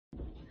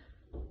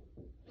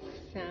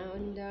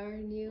Found our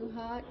new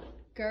hot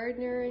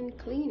gardener and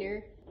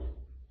cleaner.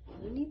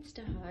 Who needs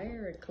to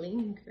hire a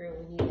cleaning crew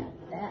when you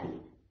got that?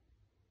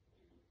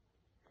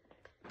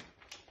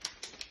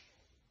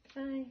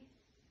 Bye.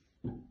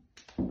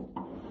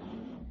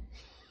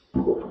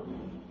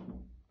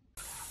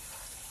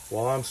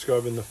 While I'm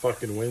scrubbing the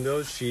fucking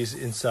windows, she's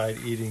inside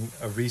eating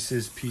a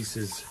Reese's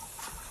Pieces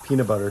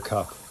peanut butter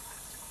cup.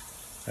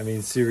 I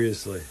mean,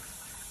 seriously.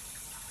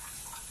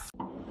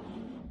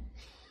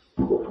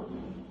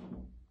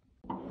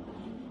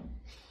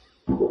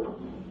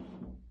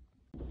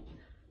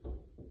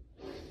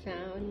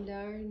 Found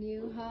our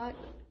new hot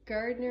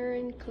gardener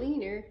and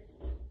cleaner.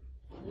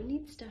 Who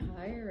needs to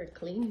hire a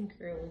cleaning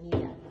crew when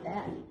you got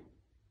that?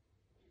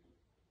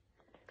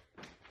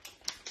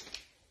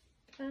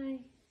 Bye.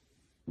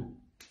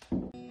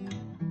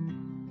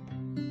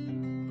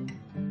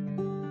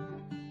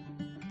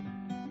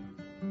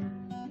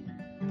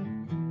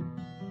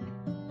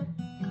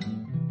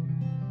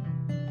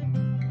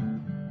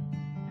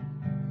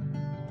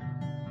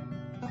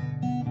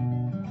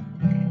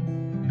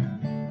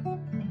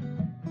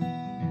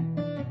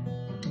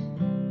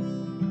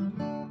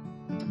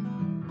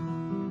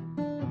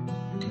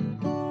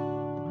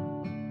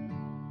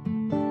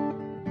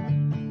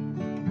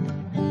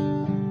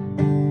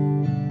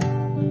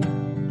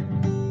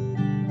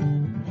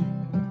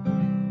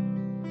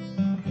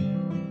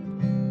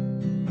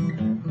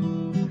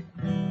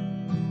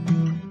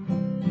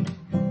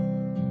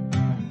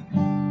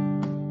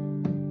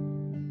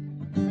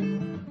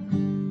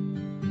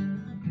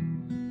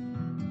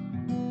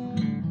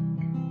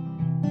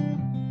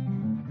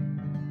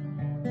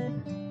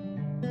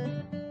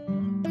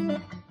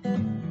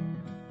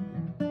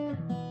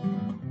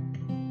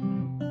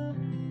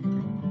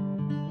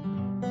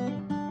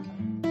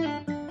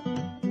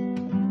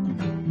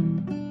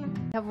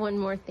 I have one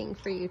more thing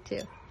for you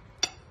too.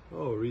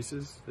 Oh,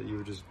 Reese's that you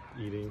were just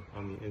eating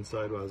on the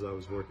inside as I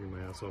was working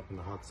my ass off in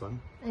the hot sun.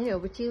 I know,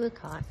 but you look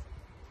hot,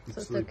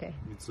 so it's okay.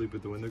 You'd sleep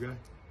with the window guy?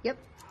 Yep.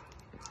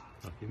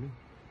 Lucky me.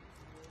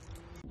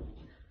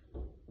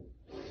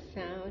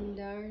 Found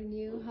our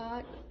new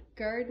hot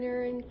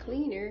gardener and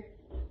cleaner.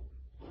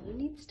 Who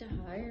needs to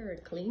hire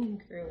a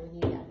cleaning crew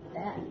when you got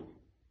that?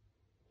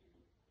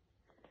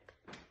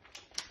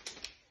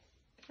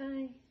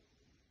 Bye.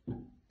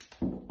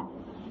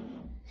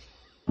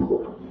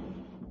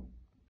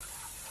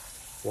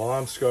 While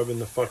I'm scrubbing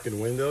the fucking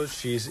windows,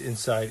 she's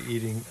inside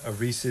eating a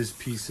Reese's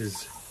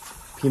Pieces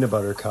peanut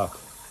butter cup.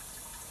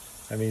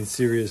 I mean,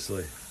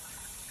 seriously.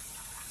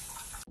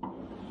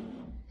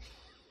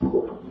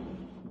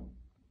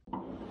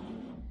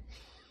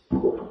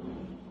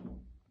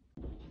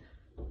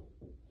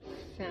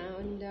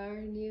 Found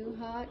our new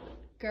hot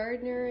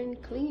gardener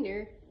and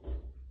cleaner.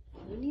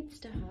 Who needs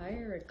to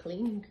hire a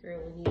cleaning crew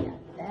when you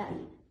got that?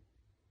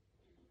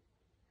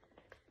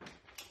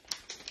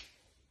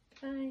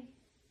 Bye.